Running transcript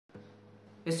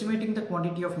Estimating the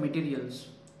quantity of materials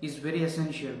is very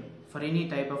essential for any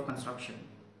type of construction.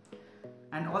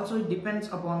 And also it depends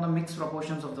upon the mixed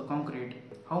proportions of the concrete,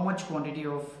 how much quantity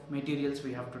of materials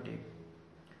we have to take.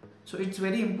 So it's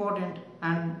very important,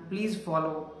 and please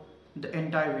follow the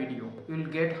entire video. You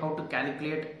will get how to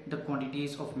calculate the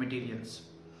quantities of materials.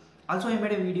 Also I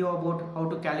made a video about how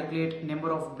to calculate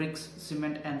number of bricks,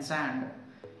 cement and sand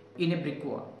in a brick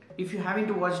wall. If you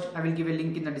haven't watched, I will give a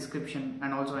link in the description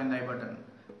and also in the I button.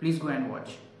 Please go and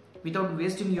watch. Without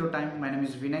wasting your time, my name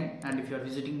is Vinay, and if you are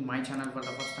visiting my channel for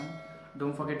the first time,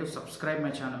 don't forget to subscribe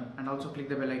my channel and also click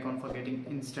the bell icon for getting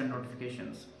instant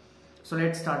notifications. So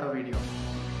let's start our video.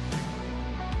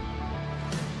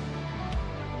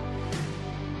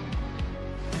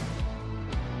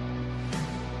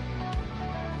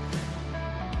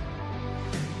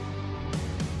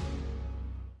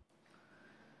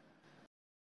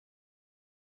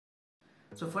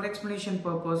 So for explanation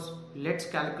purpose, let's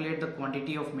calculate the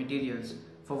quantity of materials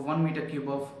for 1 meter cube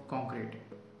of concrete.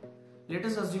 Let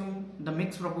us assume the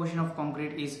mixed proportion of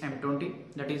concrete is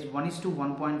M20, that is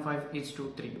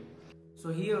 1:1.5:3. So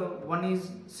here 1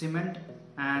 is cement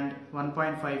and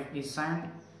 1.5 is sand,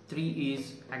 3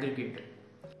 is aggregate.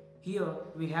 Here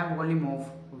we have volume of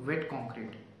wet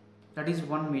concrete, that is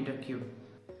 1 meter cube.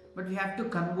 But we have to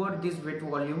convert this wet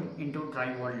volume into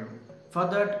dry volume. For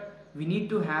that we need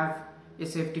to have a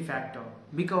safety factor,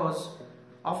 because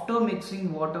after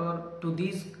mixing water to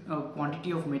this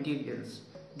quantity of materials,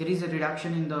 there is a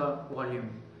reduction in the volume.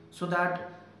 So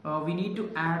that we need to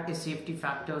add a safety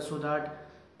factor so that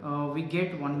we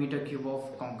get 1 meter cube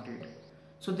of concrete.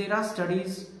 So there are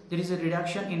studies, there is a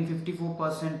reduction in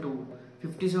 54% to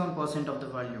 57% of the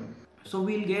volume. So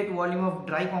we'll get volume of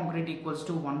dry concrete equals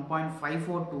to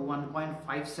 1.54 to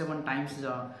 1.57 times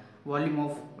the volume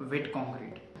of wet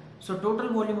concrete. So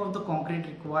total volume of the concrete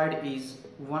required is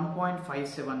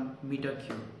 1.57 meter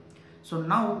cube. So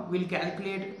now we'll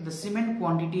calculate the cement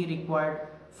quantity required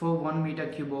for 1 meter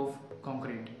cube of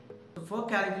concrete. So for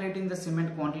calculating the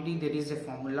cement quantity, there is a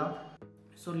formula.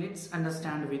 So let's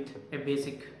understand with a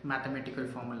basic mathematical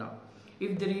formula.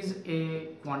 If there is a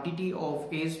quantity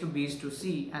of A's to B's to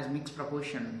C as mixed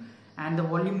proportion and the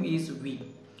volume is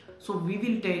V, so we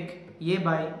will take A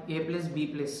by A plus B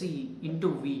plus C into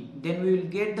V, then we will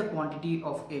get the quantity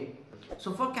of A.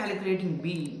 So for calculating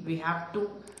B, we have to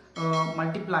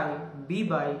multiply B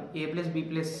by A plus B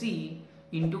plus C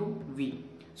into V.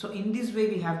 So in this way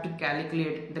we have to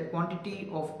calculate the quantity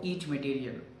of each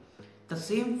material. The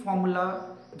same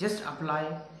formula, just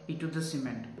apply it to the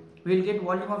cement. We will get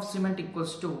volume of cement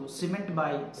equals to cement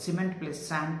by cement plus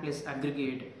sand plus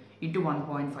aggregate into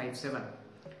 1.57.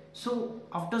 So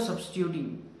after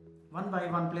substituting 1 by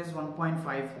 1 plus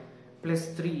 1.5 plus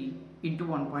 3 into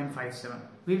 1.57,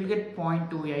 we will get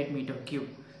 0.28 meter cube.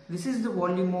 This is the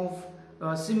volume of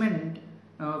cement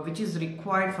which is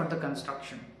required for the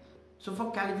construction. So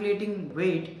for calculating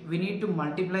weight, we need to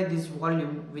multiply this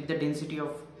volume with the density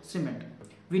of cement.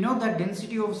 We know that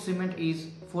density of cement is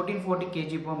 1440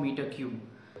 kg per meter cube.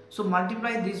 So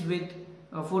multiply this with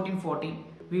 1440,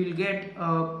 we will get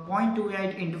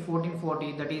 0.28 into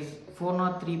 1440, that is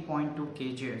 403.2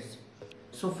 kgs.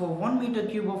 So for 1 meter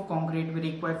cube of concrete, we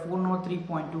require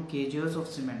 403.2 kgs of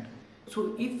cement.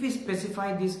 So if we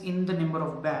specify this in the number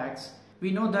of bags,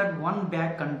 we know that one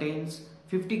bag contains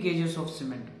 50 kgs of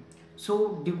cement.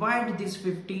 So divide this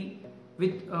 50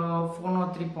 with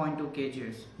 403.2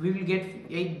 kgs. We will get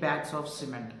 8 bags of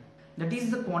cement. That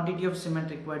is the quantity of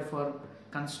cement required for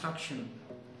construction.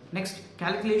 Next,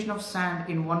 calculation of sand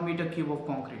in 1 meter cube of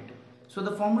concrete. So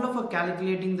the formula for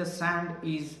calculating the sand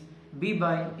is B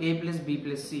by A plus B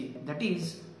plus C, that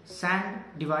is sand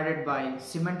divided by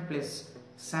cement plus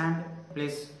sand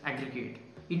plus aggregate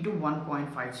into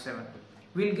 1.57.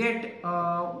 We'll get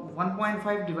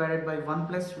 1.5 divided by 1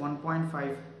 plus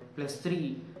 1.5 plus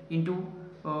 3 into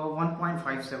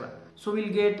 1.57. So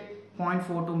we'll get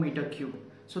 0.42 meter cube.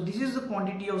 So this is the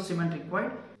quantity of cement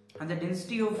required, and the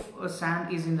density of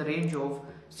sand is in the range of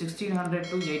 1600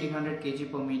 to 1800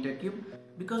 kg per meter cube,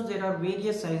 because there are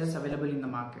various sizes available in the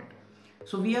market.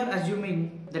 So we are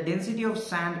assuming the density of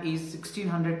sand is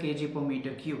 1600 kg per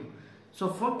meter cube. So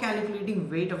for calculating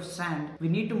weight of sand, we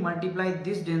need to multiply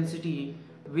this density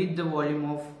with the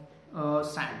volume of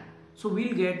sand. So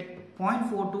we'll get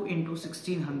 0.42 into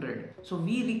 1600. So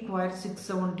we require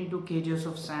 672 kgs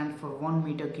of sand for 1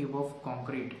 meter cube of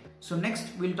concrete. So next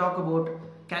we'll talk about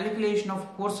calculation of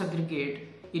coarse aggregate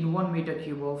in 1 meter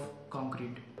cube of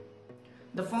concrete.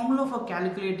 The formula for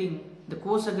calculating the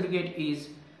coarse aggregate is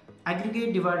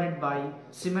aggregate divided by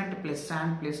cement plus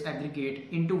sand plus aggregate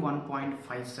into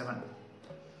 1.57.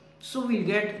 So we'll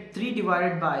get 3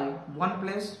 divided by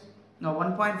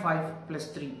 1.5 plus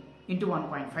 3 into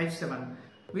 1.57.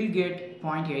 We'll get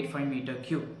 0.85 meter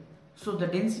cube. So the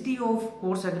density of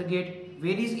coarse aggregate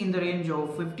varies in the range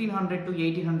of 1500 to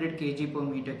 1800 kg per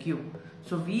meter cube.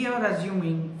 So we are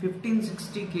assuming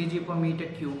 1560 kg per meter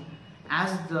cube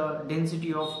as the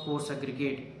density of coarse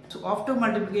aggregate. So after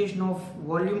multiplication of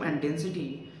volume and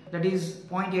density, that is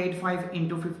 0.85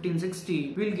 into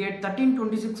 1560, we'll get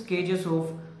 1326 kgs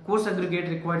of coarse aggregate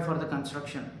required for the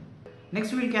construction.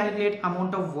 Next we will calculate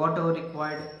amount of water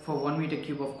required for 1 meter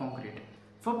cube of concrete.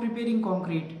 For preparing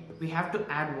concrete, we have to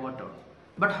add water.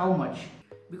 But how much?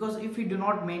 Because if we do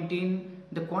not maintain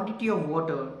the quantity of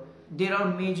water, there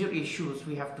are major issues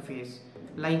we have to face,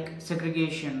 like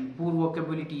segregation, poor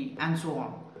workability, and so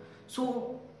on.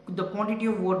 So the quantity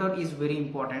of water is very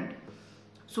important.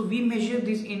 So we measure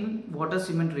this in water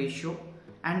cement ratio,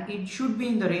 and it should be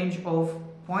in the range of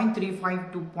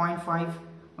 0.35 to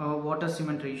 0.5 water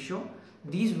cement ratio.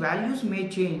 These values may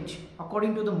change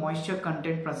according to the moisture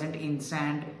content present in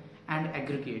sand and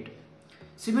aggregate.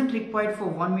 Cement required for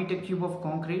 1 meter cube of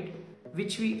concrete,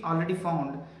 which we already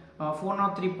found,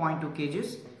 403.2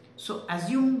 kgs. So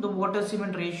assume the water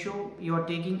cement ratio you are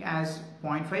taking as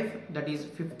 0.5, that is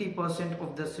 50%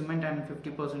 of the cement and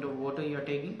 50% of water you are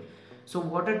taking. So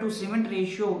water to cement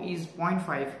ratio is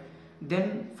 0.5.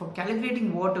 Then for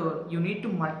calculating water, you need to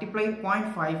multiply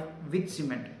 0.5 with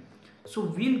cement. So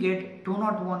we'll get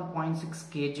 201.6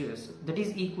 kgs, that is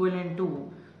equivalent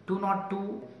to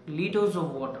 202 liters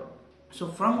of water. So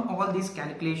from all these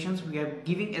calculations, we are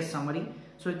giving a summary.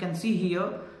 So you can see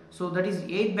here, so that is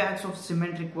 8 bags of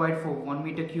cement required for 1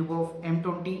 meter cube of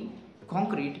M20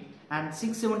 concrete and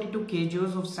 672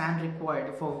 kgs of sand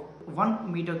required for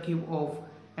 1 meter cube of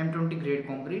M20 grade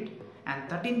concrete, and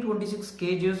 1326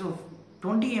 kgs of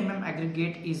 20 mm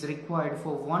aggregate is required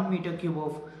for 1 meter cube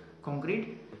of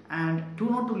concrete, and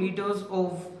 202 liters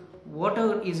of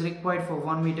water is required for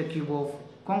 1 meter cube of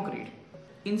concrete.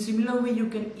 In similar way, you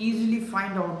can easily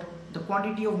find out the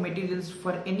quantity of materials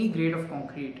for any grade of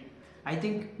concrete. I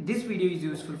think this video is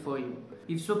useful for you.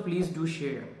 If so, please do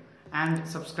share and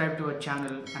subscribe to our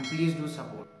channel, and please do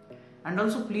support. And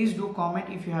also please do comment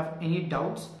if you have any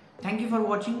doubts. Thank you for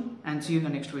watching, and see you in the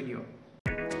next video.